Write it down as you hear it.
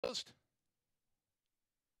closed.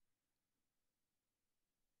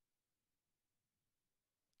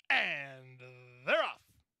 And they're off.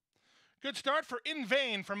 Good start for In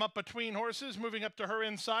Vain from Up Between Horses, moving up to her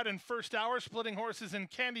inside in first hour, splitting horses in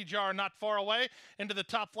Candy Jar not far away. Into the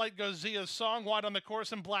top flight goes Zia's Song, wide on the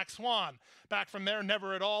course, and Black Swan. Back from there,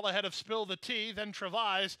 Never at All ahead of Spill the Tea, then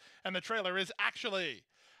Travaise, and the trailer is Actually.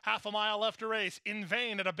 Half a mile left to race. In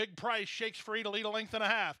Vain at a big price. Shakes free to lead a length and a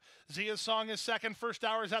half. Zia's Song is second. First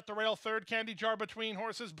hour is at the rail. Third, Candy Jar between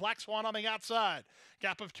horses. Black Swan on the outside.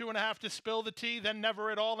 Gap of 2.5 to Spill the Tea. Then Never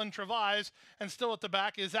at All and Travaise. And still at the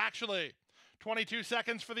back is Actually. 22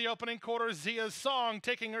 seconds for the opening quarter. Zia's Song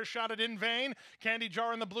taking her shot at In Vain. Candy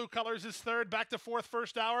Jar in the blue colors is third. Back to fourth,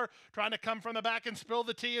 first hour. Trying to come from the back and Spill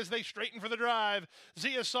the Tea as they straighten for the drive.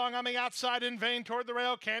 Zia's Song on the outside. In Vain toward the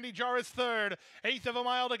rail. Candy Jar is third. Eighth of a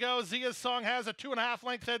mile to go. Zia's Song has a 2.5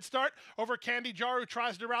 length head start over Candy Jar, who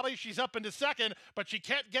tries to rally. She's up into second, but she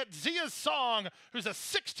can't get Zia's Song, who's a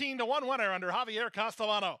 16-1 winner under Javier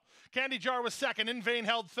Castellano. Candy Jar was second. In Vain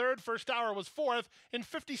held third. First hour was fourth in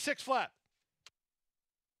 56 flat.